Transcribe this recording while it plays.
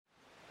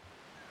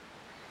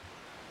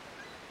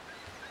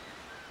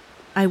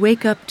I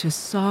wake up to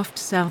soft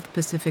South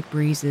Pacific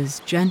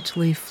breezes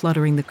gently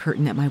fluttering the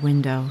curtain at my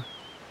window.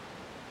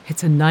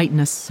 It's a night in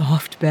a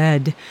soft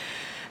bed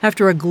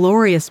after a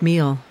glorious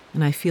meal,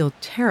 and I feel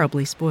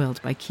terribly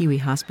spoiled by Kiwi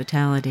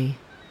hospitality.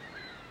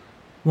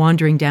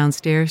 Wandering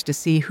downstairs to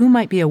see who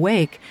might be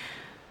awake,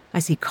 I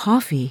see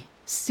coffee,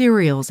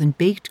 cereals, and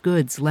baked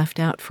goods left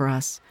out for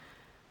us,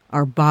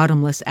 our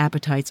bottomless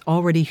appetites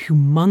already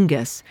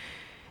humongous,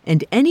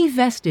 and any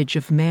vestige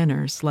of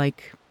manners,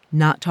 like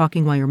not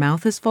talking while your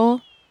mouth is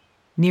full,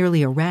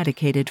 nearly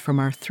eradicated from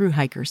our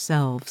thru-hiker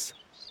selves.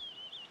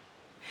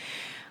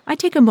 I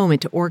take a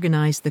moment to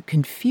organize the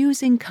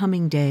confusing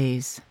coming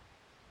days.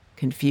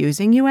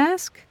 Confusing, you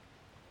ask?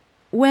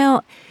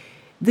 Well,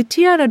 the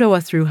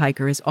Araroa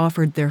thru-hiker is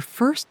offered their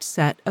first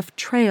set of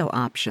trail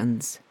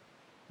options.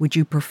 Would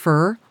you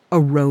prefer a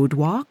road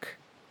walk,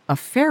 a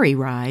ferry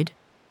ride,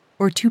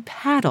 or to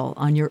paddle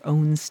on your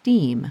own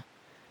steam?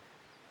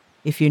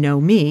 If you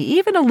know me,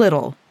 even a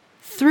little,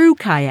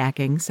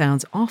 thru-kayaking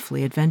sounds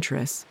awfully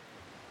adventurous,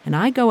 and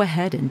I go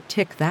ahead and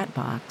tick that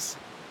box.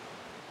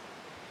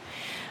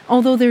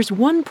 Although there's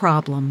one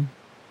problem.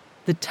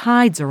 The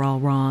tides are all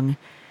wrong,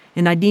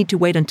 and I'd need to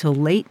wait until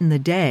late in the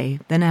day,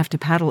 then have to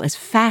paddle as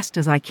fast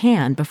as I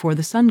can before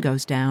the sun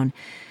goes down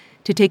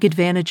to take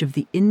advantage of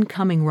the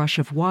incoming rush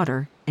of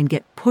water and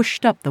get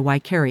pushed up the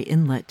Waikari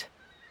Inlet.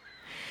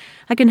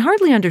 I can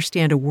hardly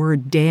understand a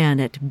word Dan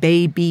at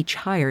Bay Beach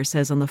Hire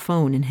says on the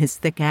phone in his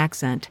thick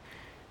accent,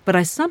 but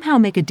I somehow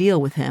make a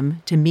deal with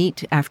him to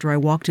meet after I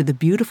walk to the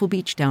beautiful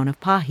beach town of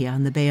Pahia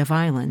in the Bay of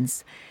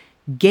Islands.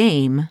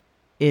 Game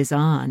is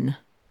on.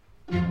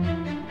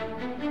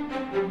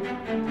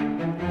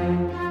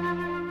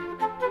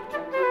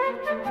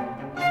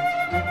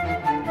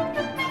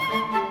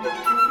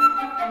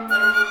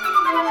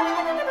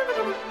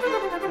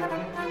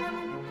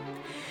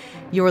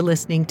 You're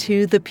listening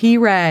to The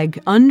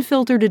P-Rag,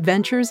 Unfiltered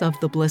Adventures of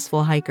the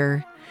Blissful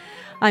Hiker.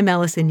 I'm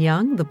Allison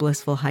Young, the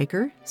Blissful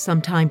Hiker,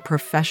 sometime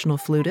professional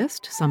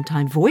flutist,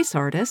 sometime voice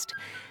artist,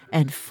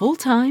 and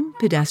full-time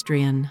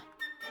pedestrian.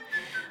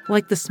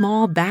 Like the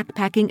small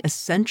backpacking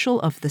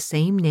essential of the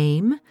same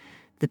name,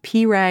 the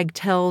P-Rag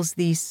tells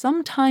the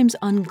sometimes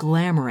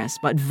unglamorous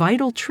but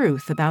vital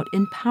truth about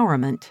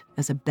empowerment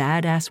as a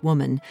badass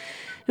woman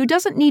who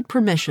doesn't need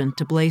permission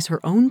to blaze her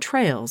own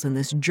trails in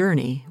this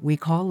journey we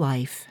call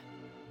life.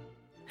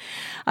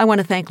 I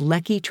want to thank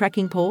Lecky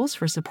Trekking Poles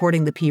for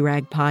supporting the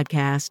P-Rag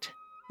podcast.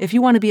 If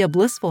you want to be a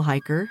blissful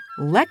hiker,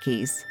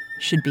 Lecky's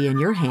should be in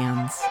your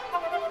hands.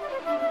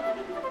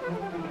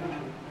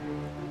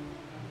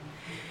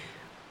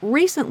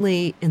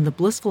 Recently, in the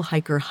Blissful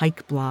Hiker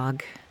Hike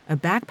blog, a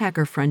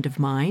backpacker friend of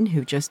mine,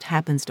 who just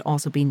happens to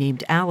also be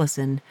named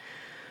Allison,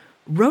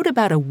 wrote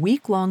about a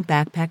week-long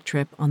backpack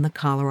trip on the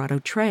Colorado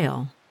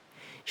Trail.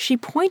 She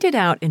pointed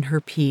out in her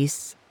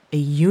piece a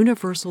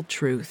universal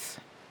truth.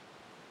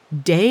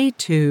 Day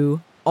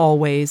 2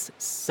 always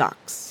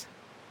sucks.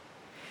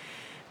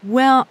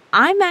 Well,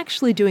 I'm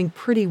actually doing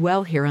pretty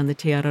well here on the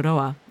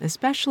Araroa,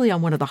 especially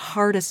on one of the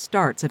hardest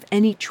starts of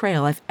any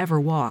trail I've ever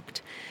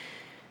walked.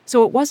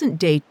 So it wasn't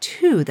day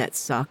 2 that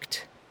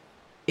sucked.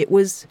 It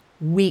was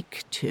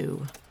week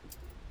 2.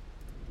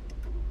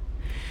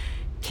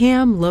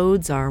 Cam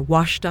loads our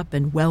washed-up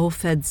and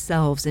well-fed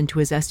selves into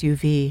his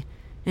SUV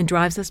and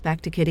drives us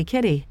back to Kitty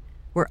Kitty,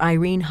 where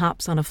Irene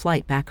hops on a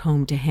flight back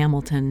home to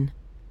Hamilton.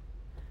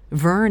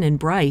 Vern and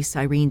Bryce,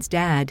 Irene's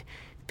dad,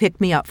 picked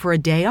me up for a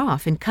day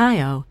off in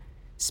Cayo,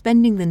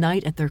 spending the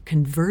night at their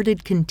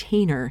converted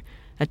container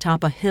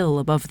atop a hill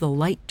above the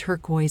light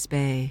turquoise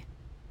bay.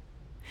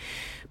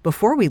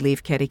 Before we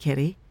leave Kitty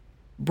Kitty,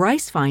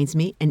 Bryce finds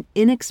me an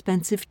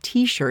inexpensive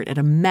T-shirt at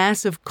a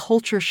massive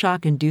culture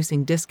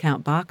shock-inducing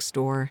discount box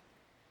store.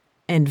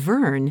 And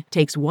Vern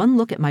takes one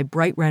look at my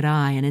bright red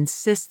eye and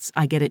insists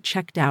I get it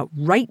checked out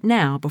right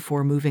now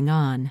before moving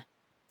on.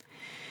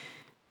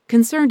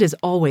 Concerned as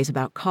always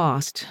about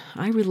cost,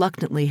 I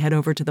reluctantly head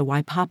over to the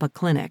Waipapa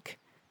Clinic,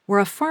 where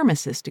a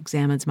pharmacist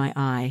examines my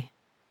eye.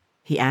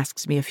 He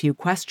asks me a few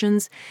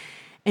questions,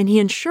 and he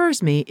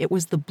assures me it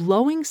was the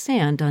blowing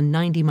sand on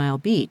 90 Mile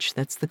Beach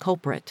that's the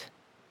culprit.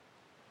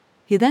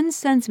 He then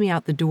sends me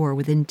out the door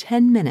within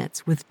 10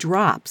 minutes with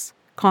drops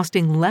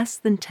costing less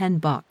than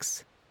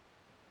 $10.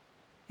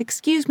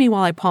 Excuse me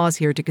while I pause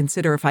here to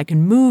consider if I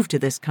can move to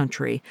this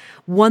country,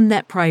 one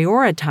that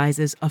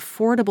prioritizes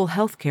affordable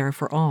health care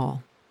for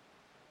all.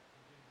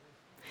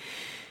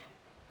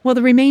 Well,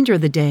 the remainder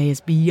of the day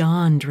is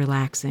beyond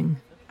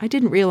relaxing. I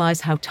didn't realize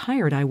how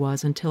tired I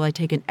was until I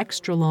take an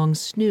extra long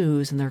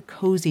snooze in their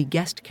cozy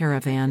guest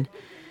caravan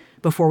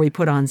before we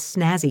put on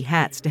snazzy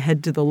hats to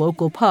head to the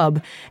local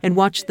pub and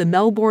watch the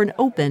Melbourne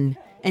Open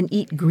and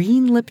eat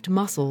green-lipped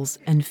mussels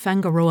and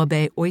Whangaroa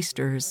Bay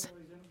oysters.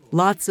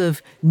 Lots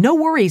of "no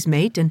worries,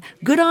 mate" and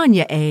 "good on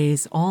ya"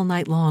 A's all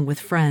night long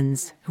with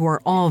friends who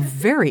are all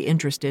very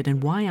interested in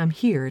why I'm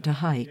here to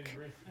hike.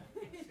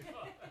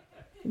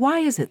 Why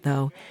is it,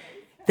 though,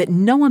 that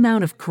no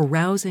amount of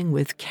carousing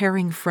with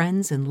caring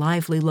friends and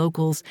lively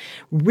locals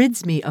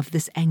rids me of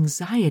this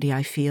anxiety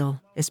I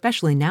feel,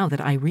 especially now that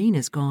Irene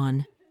is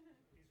gone?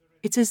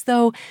 It's as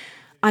though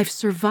I've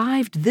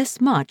survived this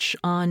much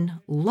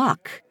on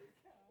luck,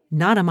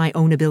 not on my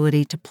own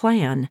ability to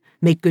plan,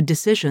 make good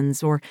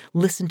decisions, or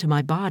listen to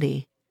my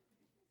body.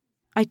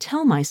 I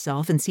tell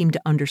myself, and seem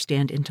to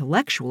understand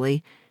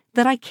intellectually,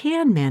 that I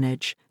can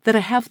manage, that I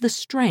have the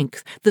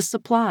strength, the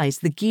supplies,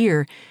 the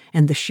gear,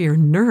 and the sheer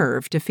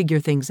nerve to figure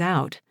things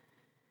out.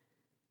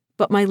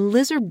 But my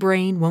lizard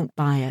brain won't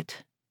buy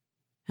it.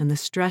 And the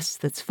stress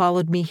that's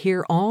followed me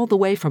here all the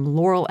way from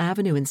Laurel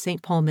Avenue in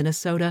St. Paul,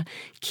 Minnesota,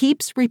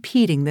 keeps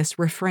repeating this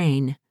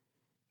refrain: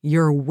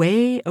 "You're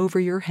way over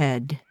your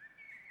head."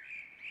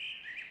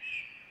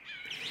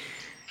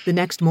 The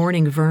next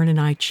morning, Vern and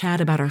I chat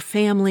about our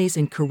families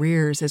and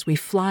careers as we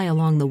fly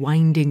along the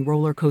winding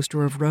roller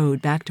coaster of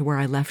road back to where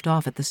I left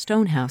off at the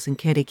Stonehouse in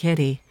Kitty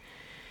Kitty.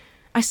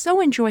 I so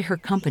enjoy her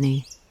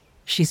company.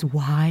 She's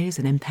wise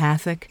and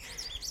empathic.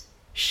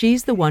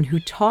 She's the one who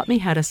taught me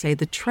how to say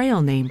the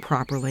trail name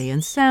properly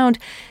and sound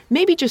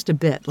maybe just a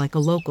bit like a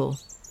local.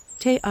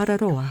 Te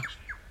Araroa.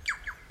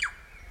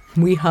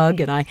 We hug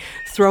and I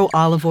throw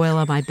olive oil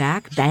on my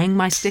back, bang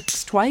my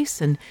sticks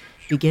twice, and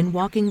begin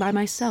walking by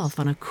myself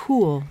on a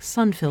cool,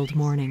 sun-filled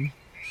morning.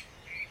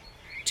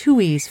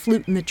 Tuis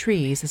flute in the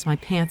trees as my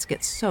pants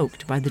get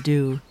soaked by the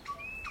dew.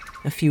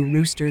 A few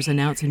roosters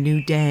announce a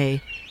new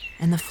day,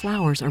 and the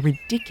flowers are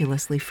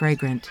ridiculously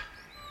fragrant.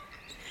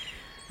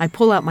 I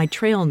pull out my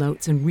trail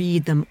notes and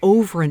read them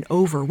over and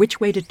over, which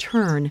way to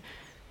turn,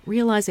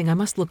 realizing I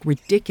must look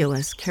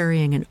ridiculous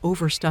carrying an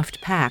overstuffed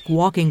pack,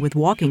 walking with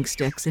walking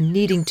sticks, and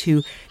needing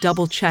to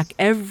double-check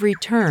every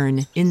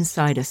turn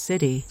inside a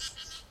city.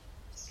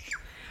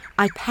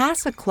 I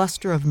pass a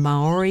cluster of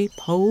Maori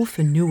po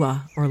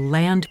whenua, or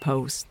land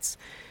posts,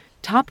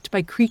 topped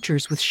by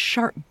creatures with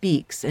sharp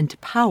beaks and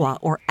paua,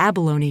 or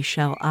abalone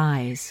shell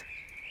eyes.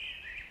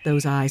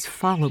 Those eyes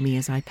follow me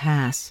as I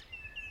pass.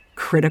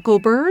 Critical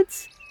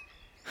birds?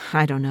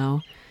 I don't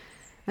know.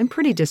 I'm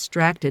pretty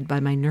distracted by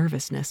my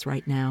nervousness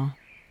right now.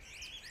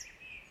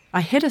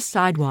 I hit a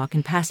sidewalk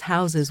and pass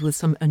houses with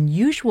some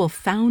unusual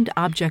found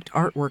object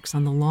artworks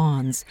on the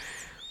lawns.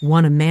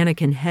 One a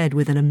mannequin head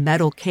within a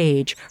metal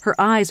cage. Her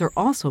eyes are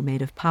also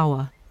made of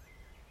paua.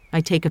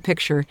 I take a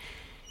picture,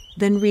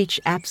 then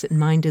reach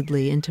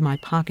absent-mindedly into my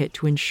pocket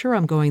to ensure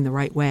I'm going the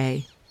right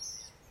way.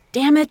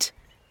 Damn it!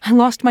 I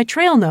lost my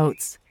trail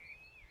notes!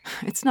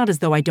 It's not as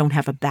though I don't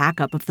have a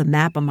backup of the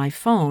map on my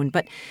phone,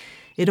 but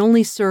it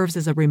only serves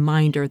as a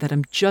reminder that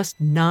I'm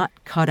just not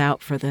cut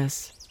out for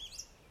this.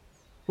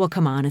 Well,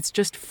 come on, it's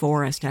just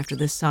forest after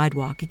this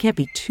sidewalk. It can't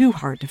be too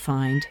hard to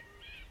find.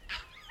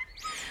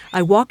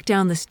 I walk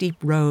down the steep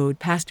road,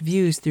 past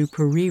views through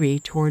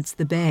Puriri towards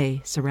the bay,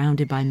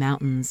 surrounded by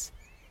mountains.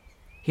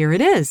 Here it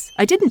is.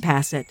 I didn't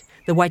pass it.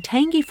 The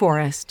Waitangi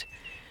Forest.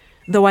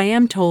 Though I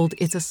am told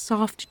it's a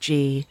soft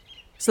G,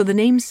 so the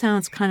name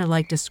sounds kind of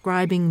like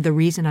describing the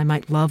reason I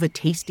might love a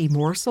tasty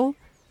morsel.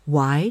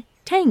 Why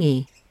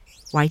tangy?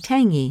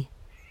 Waitangi.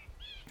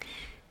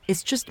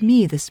 It's just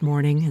me this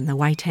morning in the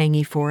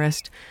Waitangi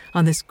Forest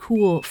on this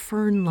cool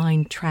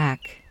fern-lined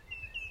track.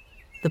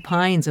 The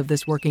pines of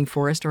this working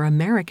forest are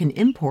American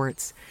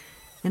imports,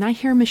 and I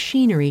hear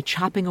machinery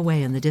chopping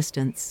away in the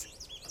distance.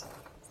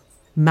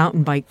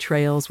 Mountain bike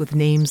trails with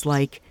names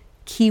like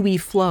Kiwi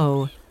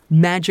Flow,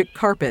 Magic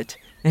Carpet,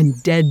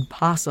 and Dead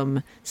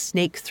Possum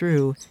snake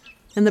through,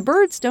 and the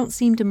birds don't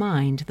seem to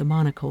mind the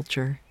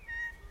monoculture.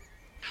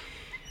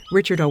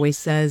 Richard always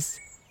says,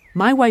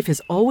 "My wife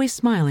is always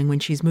smiling when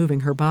she's moving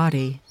her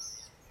body."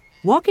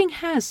 Walking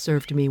has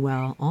served me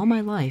well all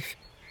my life.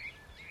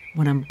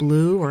 When I'm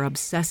blue or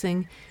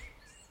obsessing,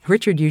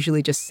 Richard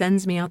usually just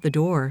sends me out the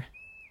door.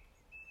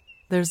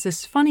 There's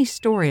this funny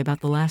story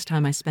about the last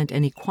time I spent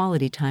any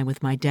quality time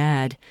with my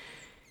dad.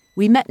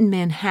 We met in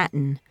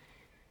Manhattan,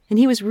 and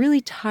he was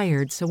really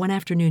tired, so one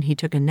afternoon he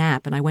took a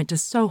nap and I went to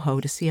Soho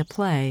to see a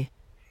play.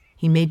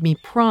 He made me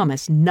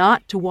promise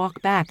not to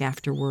walk back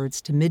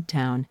afterwards to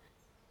Midtown.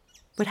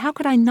 But how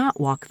could I not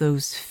walk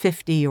those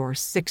 50 or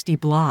 60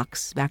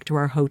 blocks back to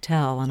our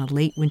hotel on a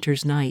late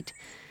winter's night?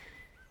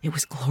 It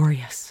was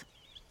glorious.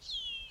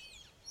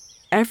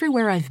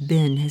 Everywhere I've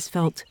been has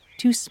felt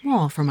too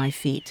small for my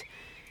feet.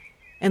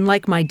 And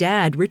like my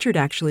dad, Richard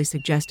actually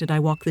suggested I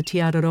walk the Te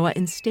Araroa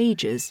in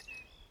stages,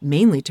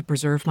 mainly to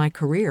preserve my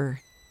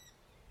career.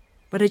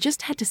 But I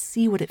just had to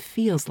see what it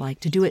feels like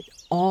to do it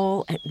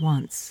all at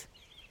once.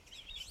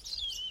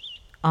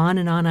 On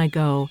and on I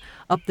go,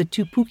 up the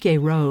Tupuke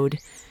Road.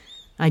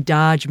 I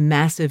dodge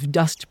massive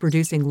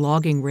dust-producing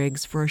logging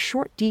rigs for a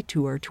short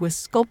detour to a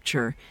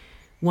sculpture,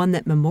 one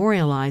that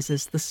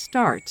memorializes the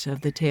start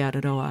of the Te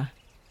Araroa.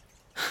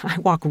 I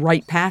walk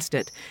right past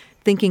it,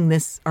 thinking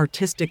this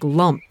artistic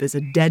lump is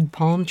a dead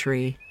palm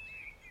tree.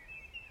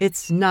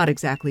 It's not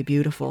exactly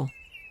beautiful,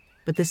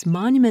 but this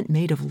monument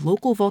made of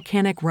local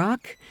volcanic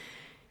rock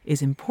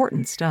is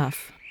important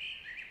stuff.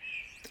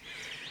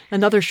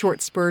 Another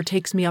short spur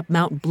takes me up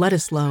Mount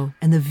Bledisloe,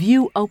 and the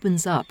view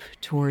opens up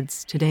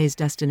towards today's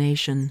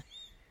destination.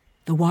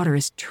 The water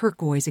is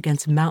turquoise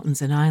against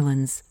mountains and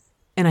islands,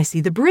 and I see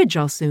the bridge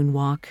I'll soon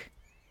walk.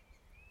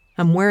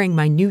 I'm wearing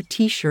my new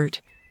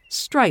t-shirt,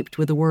 striped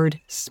with the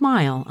word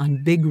smile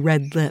on big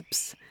red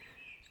lips.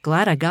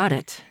 Glad I got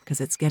it,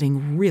 because it's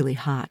getting really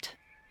hot.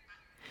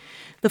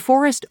 The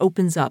forest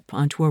opens up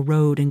onto a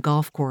road and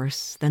golf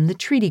course, then the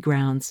treaty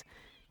grounds,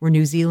 where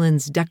New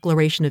Zealand's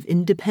Declaration of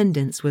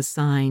Independence was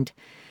signed,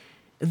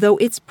 though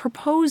its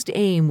proposed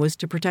aim was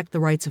to protect the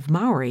rights of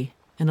Maori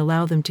and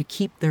allow them to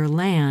keep their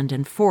land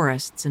and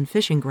forests and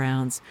fishing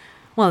grounds,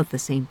 while at the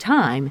same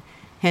time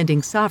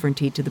handing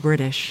sovereignty to the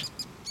British.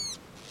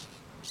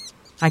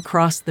 I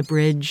cross the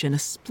bridge and a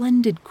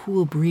splendid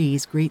cool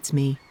breeze greets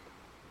me.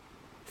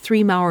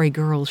 3 Maori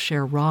girls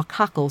share raw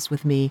cockles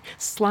with me,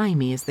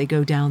 slimy as they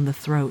go down the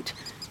throat,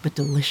 but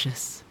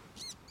delicious.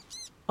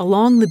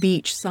 Along the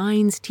beach,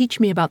 signs teach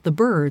me about the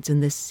birds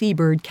in this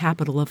seabird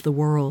capital of the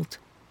world.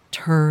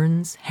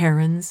 Terns,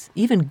 herons,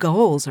 even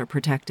gulls are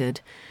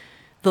protected.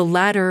 The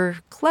latter,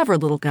 clever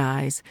little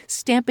guys,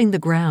 stamping the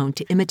ground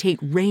to imitate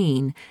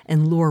rain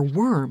and lure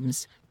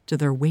worms to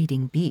their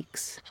waiting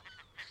beaks.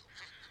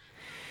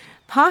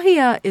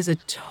 Pahia is a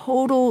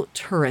total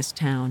tourist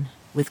town,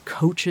 with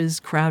coaches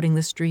crowding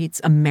the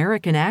streets,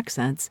 American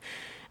accents,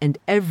 and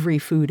every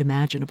food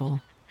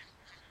imaginable.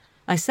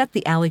 I set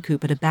the alley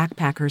coop at a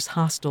backpacker's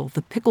hostel,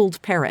 the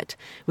Pickled Parrot,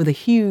 with a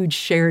huge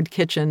shared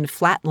kitchen,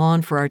 flat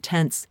lawn for our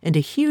tents, and a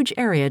huge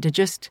area to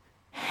just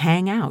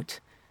hang out.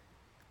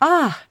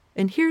 Ah,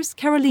 and here's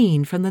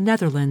Caroline from the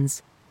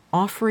Netherlands,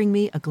 offering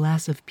me a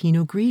glass of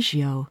Pinot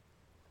Grigio.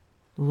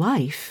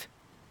 Life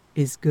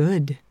is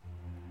good.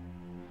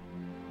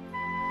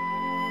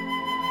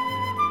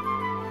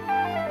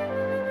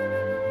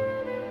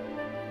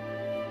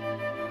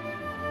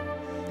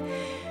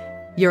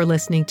 You're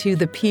listening to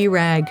The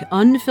P-Rag,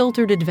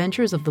 Unfiltered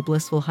Adventures of the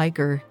Blissful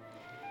Hiker.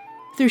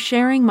 Through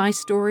sharing my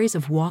stories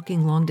of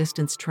walking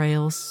long-distance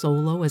trails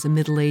solo as a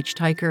middle-aged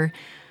hiker,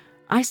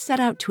 I set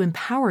out to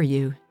empower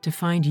you to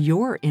find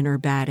your inner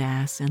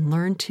badass and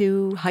learn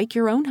to hike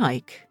your own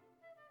hike.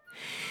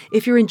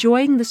 If you're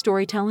enjoying the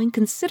storytelling,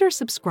 consider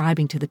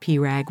subscribing to The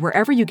P-Rag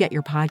wherever you get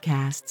your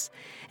podcasts.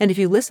 And if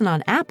you listen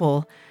on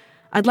Apple,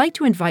 I'd like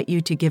to invite you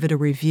to give it a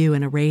review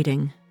and a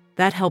rating.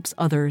 That helps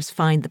others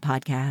find the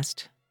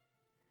podcast.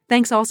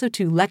 Thanks also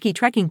to Lecky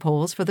Trekking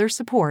Poles for their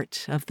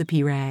support of the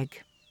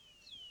P-Rag.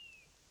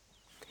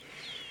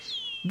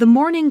 The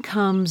morning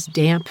comes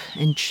damp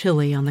and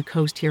chilly on the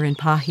coast here in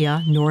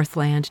Pahia,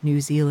 Northland,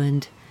 New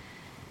Zealand.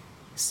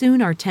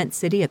 Soon our tent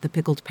city at the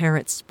Pickled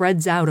Parrot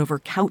spreads out over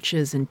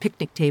couches and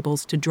picnic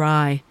tables to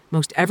dry,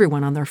 most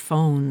everyone on their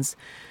phones.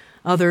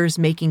 Others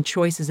making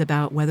choices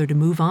about whether to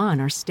move on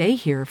or stay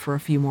here for a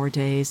few more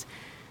days,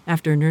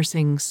 after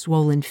nursing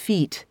swollen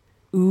feet,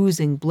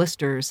 oozing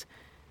blisters,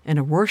 and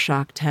a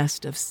Rorschach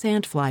test of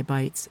sandfly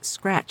bites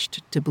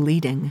scratched to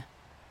bleeding.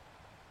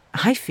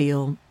 I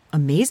feel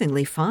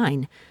amazingly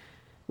fine,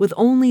 with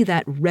only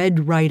that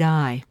red right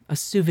eye, a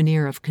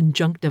souvenir of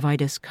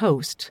conjunctivitis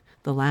coast,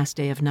 the last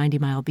day of 90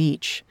 Mile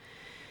Beach.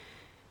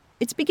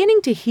 It's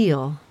beginning to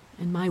heal,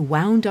 and my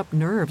wound-up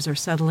nerves are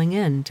settling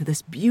in to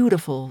this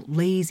beautiful,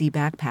 lazy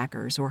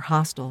backpackers or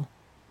hostel.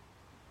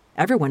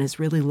 Everyone is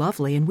really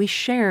lovely, and we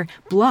share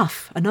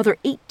Bluff, another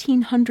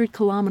 1,800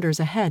 kilometers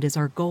ahead, is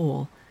our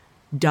goal.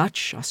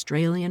 Dutch,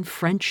 Australian,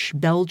 French,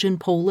 Belgian,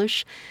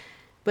 Polish,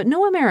 but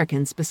no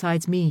Americans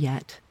besides me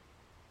yet.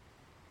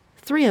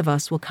 3 of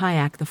us will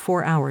kayak the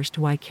 4 hours to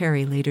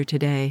Waikari later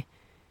today,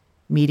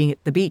 meeting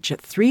at the beach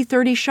at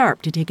 3:30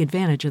 sharp to take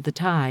advantage of the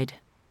tide.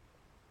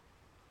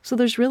 So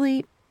there's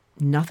really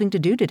nothing to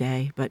do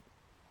today but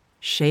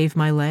shave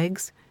my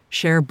legs,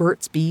 share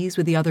Burt's Bees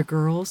with the other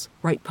girls,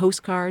 write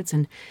postcards,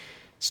 and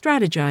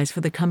strategize for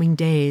the coming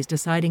days,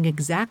 deciding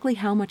exactly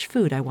how much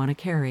food I want to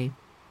carry.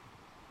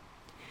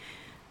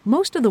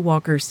 Most of the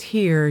walkers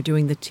here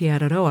doing the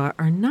Araroa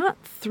are not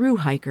through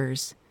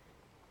hikers.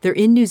 They're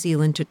in New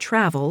Zealand to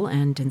travel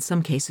and, in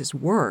some cases,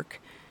 work.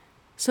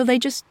 So they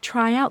just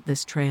try out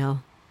this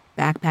trail,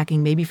 backpacking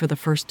maybe for the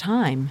first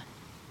time.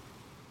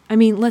 I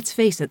mean, let's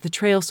face it, the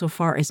trail so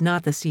far is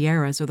not the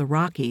Sierras or the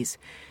Rockies,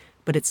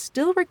 but it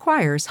still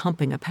requires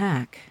humping a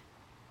pack.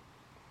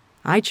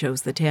 I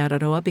chose the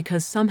Araroa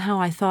because somehow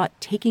I thought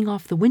taking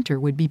off the winter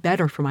would be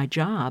better for my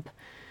job.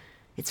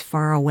 It's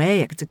far away,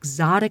 it's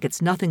exotic,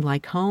 it's nothing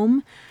like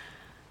home.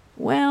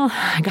 Well,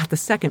 I got the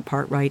second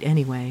part right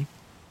anyway.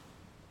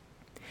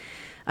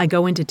 I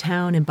go into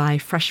town and buy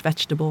fresh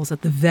vegetables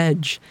at the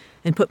Veg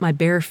and put my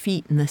bare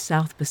feet in the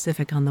South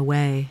Pacific on the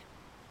way.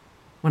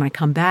 When I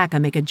come back, I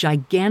make a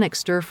gigantic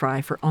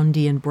stir-fry for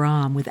Ondi and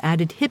Brahm with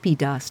added hippie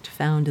dust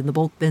found in the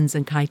bulk bins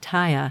in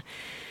Kaitaia.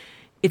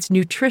 It's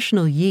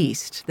nutritional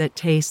yeast that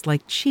tastes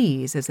like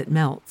cheese as it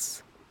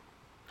melts.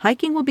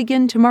 Hiking will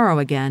begin tomorrow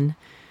again,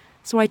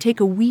 so I take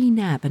a wee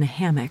nap in a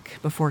hammock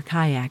before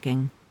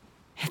kayaking.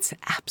 It's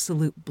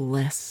absolute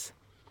bliss.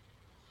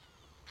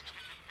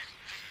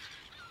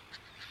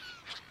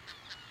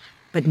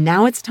 But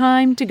now it's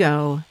time to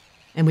go,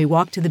 and we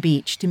walk to the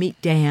beach to meet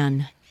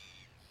Dan.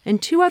 And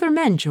 2 other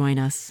men join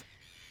us.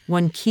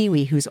 One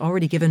Kiwi who's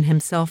already given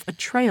himself a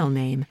trail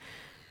name,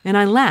 and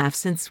I laugh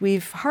since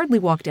we've hardly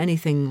walked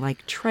anything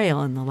like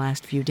trail in the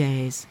last few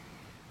days.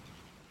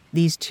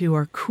 These two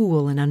are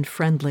cool and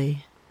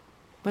unfriendly.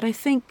 But I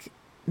think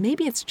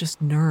maybe it's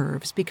just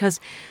nerves, because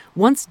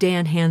once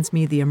Dan hands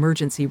me the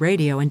emergency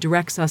radio and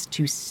directs us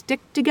to stick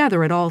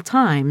together at all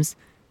times,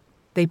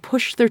 they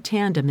push their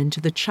tandem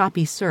into the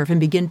choppy surf and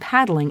begin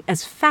paddling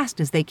as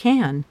fast as they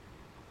can.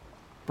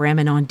 Bram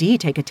and Andy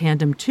take a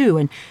tandem too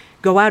and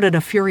go out at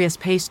a furious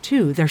pace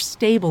too, their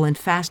stable and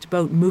fast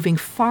boat moving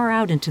far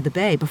out into the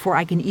bay before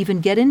I can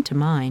even get into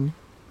mine.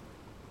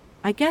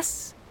 I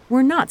guess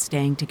we're not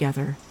staying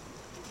together.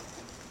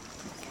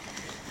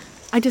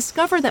 I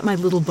discover that my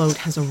little boat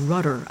has a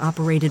rudder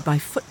operated by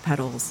foot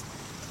pedals,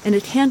 and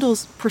it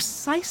handles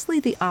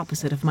precisely the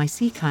opposite of my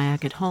sea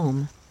kayak at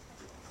home.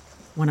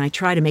 When I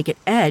try to make it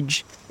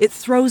edge, it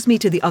throws me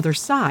to the other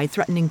side,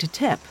 threatening to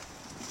tip.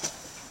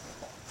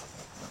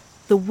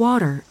 The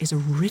water is a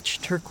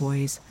rich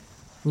turquoise,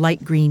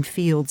 light green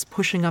fields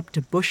pushing up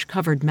to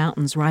bush-covered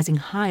mountains rising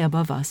high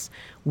above us,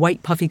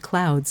 white puffy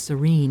clouds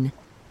serene.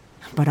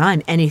 But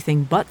I'm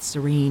anything but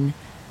serene.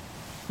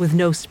 With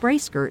no spray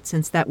skirt,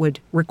 since that would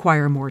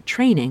require more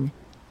training,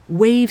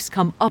 waves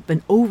come up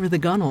and over the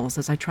gunnels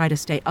as I try to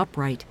stay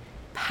upright,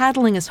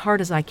 paddling as hard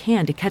as I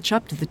can to catch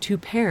up to the two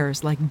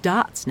pairs like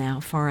dots now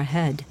far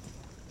ahead.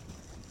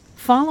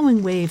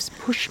 Following waves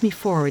push me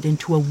forward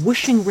into a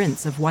whooshing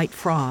rinse of white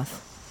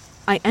froth.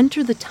 I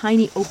enter the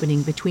tiny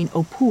opening between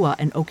Opua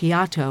and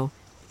Okiato,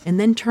 and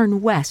then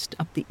turn west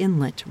up the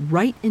inlet,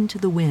 right into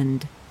the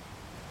wind.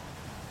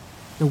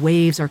 The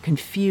waves are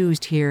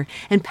confused here,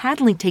 and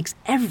paddling takes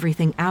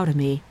everything out of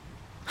me.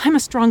 I'm a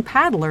strong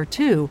paddler,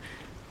 too.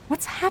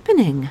 What's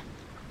happening?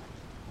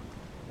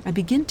 I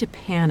begin to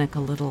panic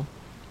a little.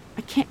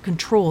 I can't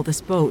control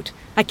this boat.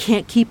 I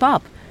can't keep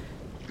up.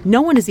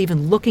 No one is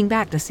even looking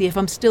back to see if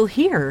I'm still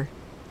here.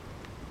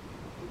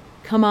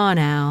 Come on,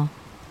 Al.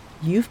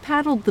 You've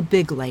paddled the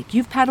big lake.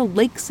 You've paddled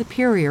Lake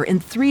Superior in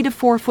 3 to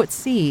 4 foot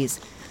seas.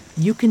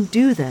 You can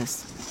do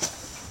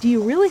this. Do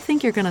you really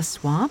think you're going to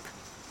swamp?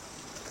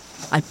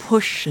 I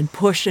push and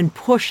push and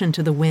push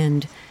into the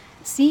wind,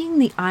 seeing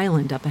the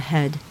island up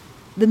ahead,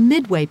 the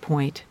midway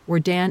point where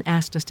Dan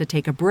asked us to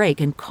take a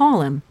break and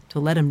call him to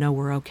let him know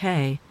we're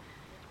okay.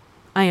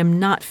 I am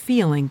not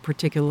feeling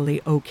particularly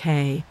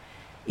okay,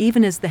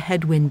 even as the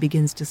headwind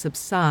begins to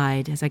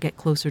subside as I get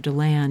closer to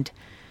land.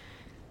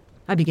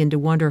 I begin to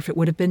wonder if it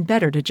would have been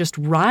better to just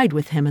ride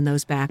with him and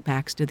those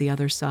backpacks to the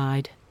other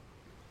side.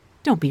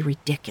 Don't be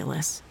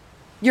ridiculous.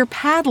 You're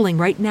paddling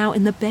right now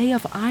in the Bay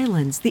of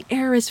Islands. The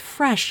air is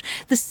fresh.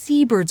 The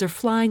seabirds are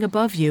flying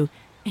above you.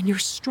 And you're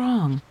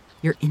strong.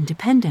 You're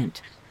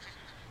independent.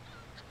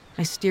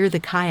 I steer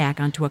the kayak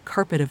onto a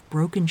carpet of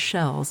broken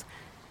shells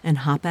and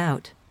hop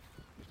out.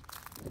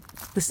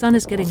 The sun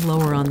is getting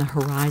lower on the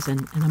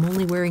horizon, and I'm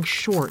only wearing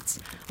shorts,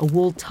 a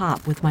wool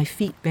top with my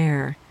feet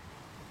bare.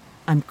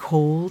 I'm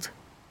cold.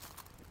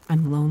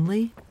 I'm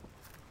lonely.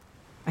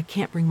 I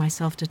can't bring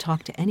myself to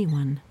talk to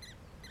anyone.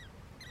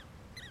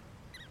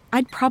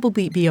 I'd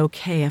probably be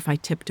okay if I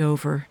tipped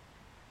over.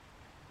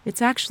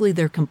 It's actually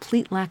their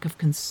complete lack of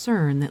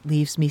concern that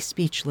leaves me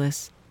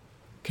speechless,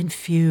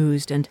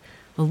 confused and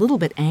a little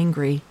bit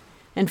angry,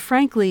 and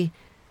frankly,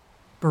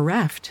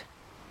 bereft.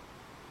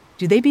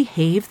 Do they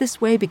behave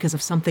this way because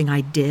of something I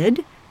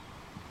did?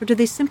 Or do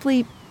they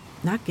simply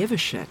not give a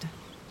shit?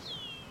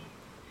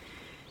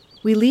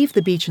 We leave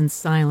the beach in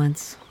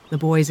silence, the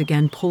boys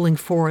again pulling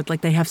forward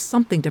like they have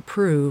something to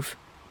prove.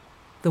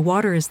 The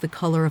water is the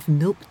color of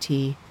milk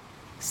tea,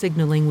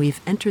 signaling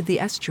we've entered the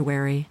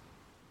estuary.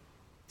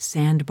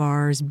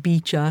 Sandbars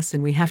beach us,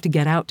 and we have to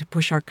get out to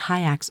push our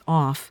kayaks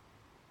off.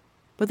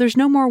 But there's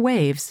no more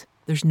waves.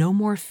 There's no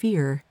more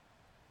fear.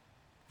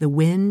 The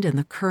wind and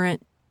the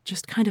current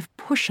just kind of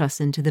push us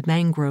into the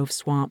mangrove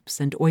swamps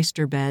and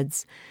oyster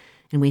beds,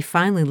 and we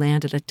finally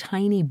land at a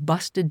tiny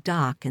busted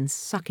dock in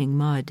sucking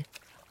mud.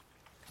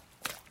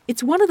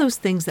 It's one of those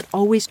things that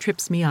always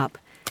trips me up,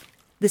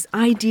 this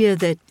idea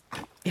that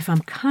if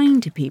I'm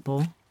kind to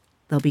people,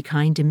 they'll be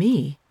kind to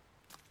me.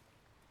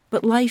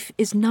 But life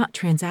is not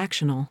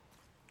transactional.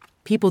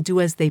 People do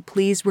as they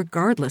please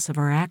regardless of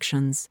our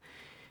actions.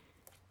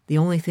 The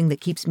only thing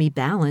that keeps me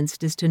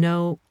balanced is to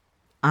know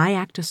I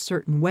act a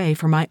certain way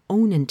for my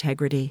own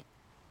integrity,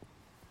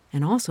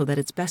 and also that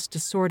it's best to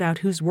sort out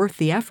who's worth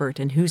the effort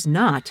and who's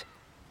not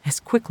as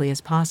quickly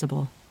as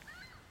possible.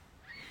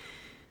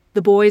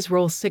 The boys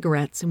roll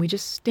cigarettes, and we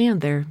just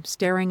stand there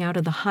staring out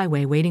of the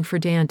highway waiting for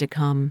Dan to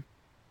come.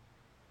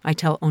 I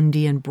tell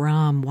Undi and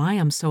Brahm why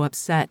I'm so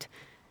upset,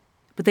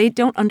 but they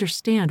don't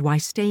understand why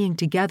staying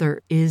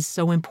together is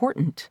so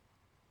important.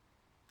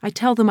 I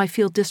tell them I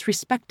feel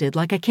disrespected,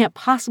 like I can't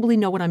possibly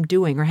know what I'm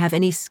doing or have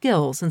any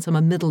skill since I'm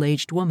a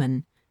middle-aged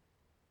woman.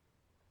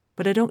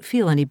 But I don't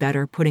feel any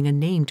better putting a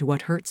name to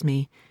what hurts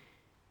me.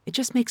 It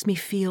just makes me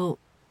feel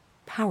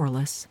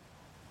powerless.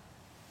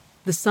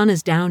 The sun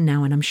is down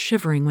now, and I'm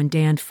shivering when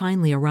Dan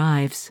finally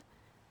arrives.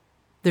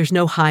 There's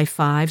no high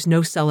fives,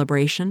 no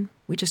celebration.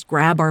 We just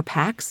grab our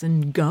packs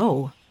and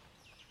go.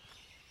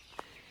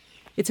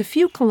 It's a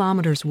few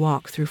kilometers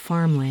walk through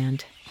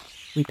farmland.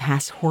 We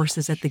pass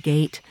horses at the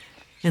gate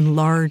and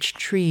large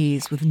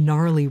trees with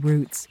gnarly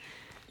roots,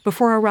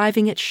 before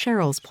arriving at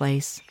Cheryl's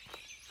place,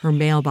 her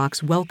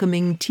mailbox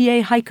welcoming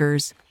TA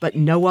hikers, but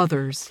no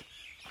others.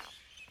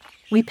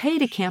 We pay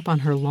to camp on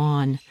her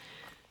lawn.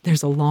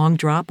 There's a long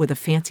drop with a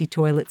fancy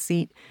toilet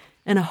seat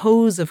and a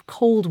hose of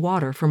cold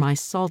water for my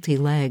salty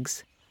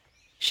legs.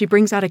 She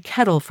brings out a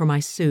kettle for my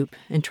soup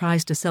and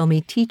tries to sell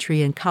me tea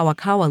tree and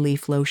kawakawa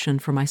leaf lotion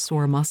for my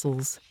sore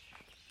muscles.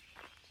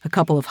 A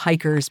couple of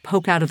hikers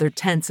poke out of their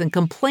tents and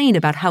complain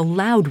about how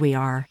loud we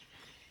are.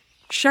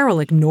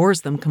 Cheryl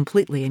ignores them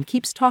completely and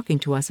keeps talking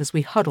to us as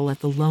we huddle at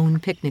the lone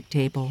picnic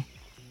table.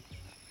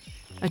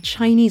 A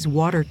Chinese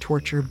water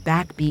torture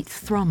backbeat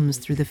thrums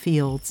through the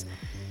fields,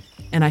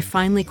 and I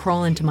finally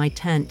crawl into my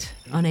tent,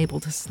 unable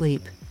to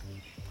sleep.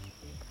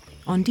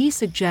 Ondi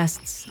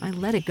suggests I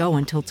let it go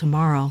until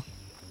tomorrow.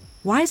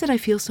 Why is it I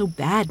feel so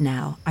bad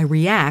now? I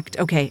react,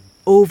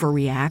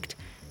 overreact,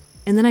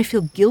 and then I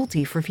feel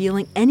guilty for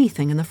feeling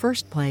anything in the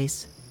first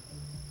place.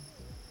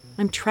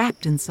 I'm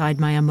trapped inside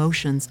my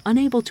emotions,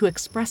 unable to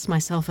express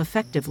myself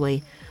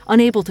effectively,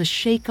 unable to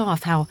shake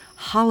off how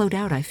hollowed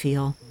out I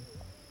feel.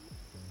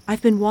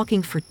 I've been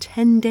walking for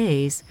 10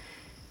 days,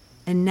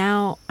 and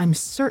now I'm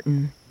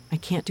certain I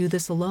can't do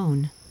this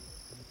alone.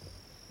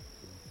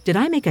 Did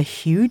I make a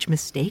huge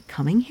mistake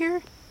coming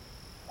here?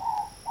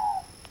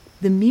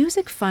 The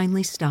music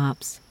finally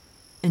stops,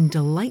 and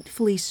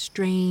delightfully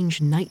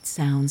strange night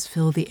sounds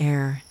fill the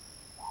air.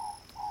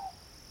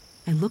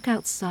 I look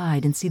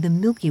outside and see the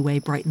Milky Way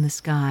brighten the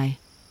sky,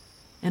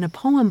 and a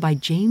poem by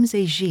James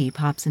Agee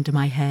pops into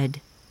my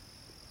head.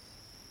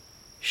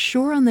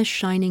 Sure on this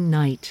shining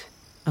night,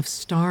 of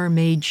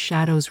star-made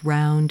shadows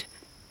round,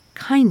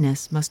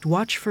 kindness must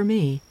watch for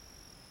me,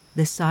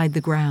 this side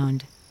the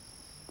ground.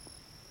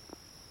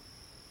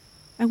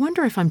 I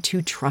wonder if I'm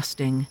too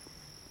trusting,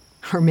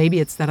 or maybe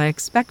it's that I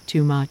expect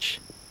too much.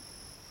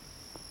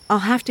 I'll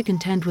have to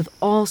contend with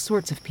all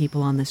sorts of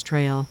people on this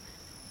trail.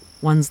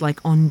 Ones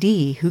like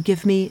Ondi, who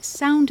give me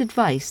sound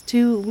advice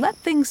to let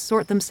things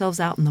sort themselves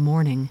out in the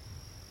morning.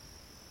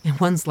 And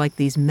ones like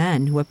these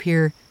men who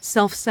appear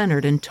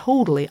self-centered and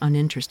totally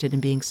uninterested in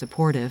being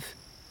supportive.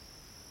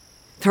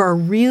 There are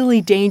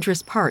really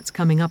dangerous parts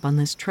coming up on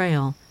this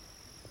trail.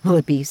 Will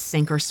it be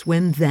sink or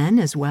swim then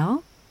as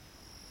well?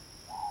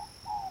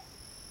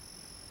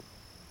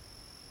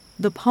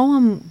 The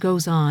poem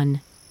goes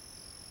on.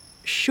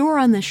 Sure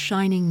on this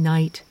shining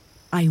night,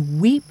 I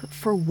weep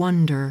for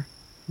wonder,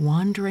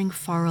 wandering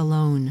far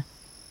alone,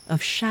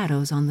 of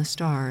shadows on the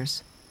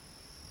stars.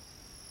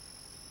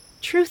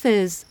 Truth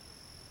is,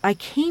 I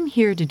came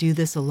here to do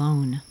this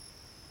alone.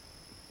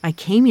 I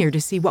came here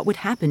to see what would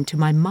happen to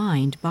my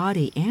mind,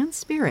 body, and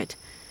spirit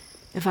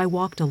if I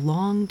walked a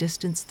long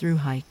distance through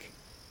hike.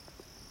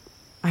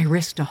 I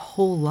risked a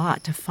whole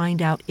lot to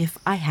find out if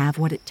I have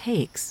what it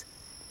takes.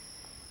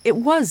 It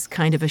was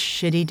kind of a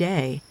shitty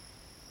day,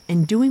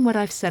 and doing what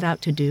I've set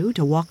out to do,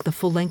 to walk the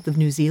full length of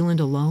New Zealand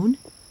alone,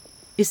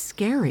 is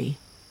scary.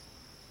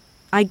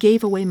 I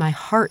gave away my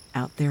heart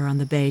out there on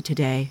the bay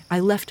today. I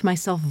left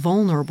myself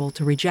vulnerable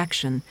to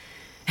rejection,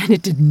 and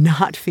it did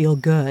not feel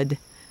good.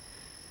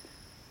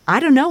 I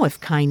don't know if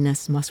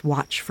kindness must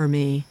watch for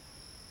me,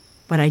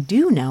 but I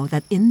do know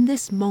that in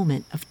this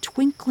moment of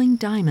twinkling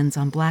diamonds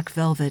on black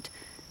velvet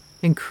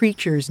and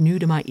creatures new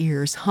to my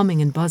ears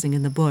humming and buzzing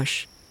in the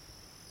bush,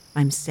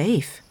 I'm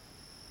safe.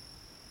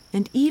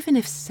 And even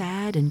if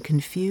sad and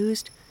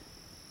confused,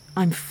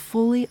 I'm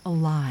fully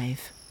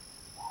alive.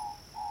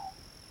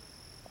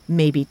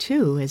 Maybe,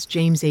 too, as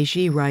James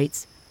Agee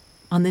writes,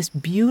 on this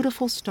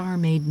beautiful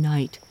star-made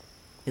night,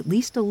 at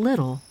least a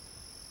little,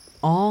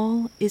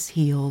 all is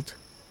healed.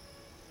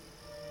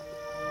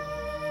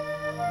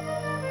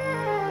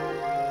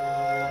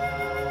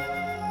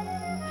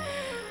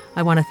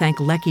 I want to thank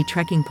Lecky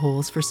Trekking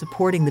Poles for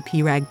supporting the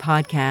PRAG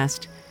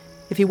podcast.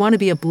 If you want to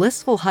be a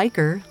blissful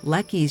hiker,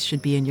 Lecky's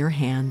should be in your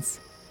hands.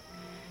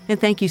 And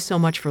thank you so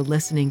much for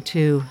listening,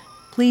 too.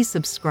 Please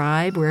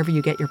subscribe wherever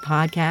you get your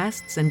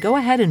podcasts and go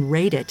ahead and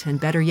rate it, and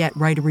better yet,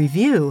 write a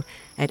review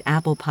at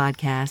Apple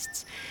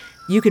Podcasts.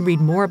 You can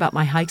read more about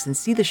my hikes and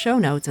see the show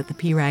notes at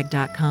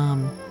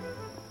theprag.com.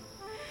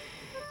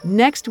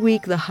 Next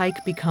week, the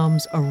hike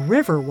becomes a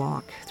river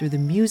walk through the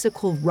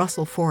musical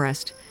Russell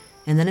Forest,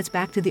 and then it's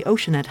back to the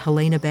ocean at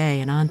Helena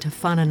Bay and on to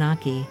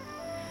Whananaki.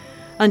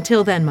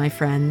 Until then, my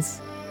friends,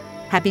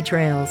 happy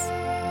trails.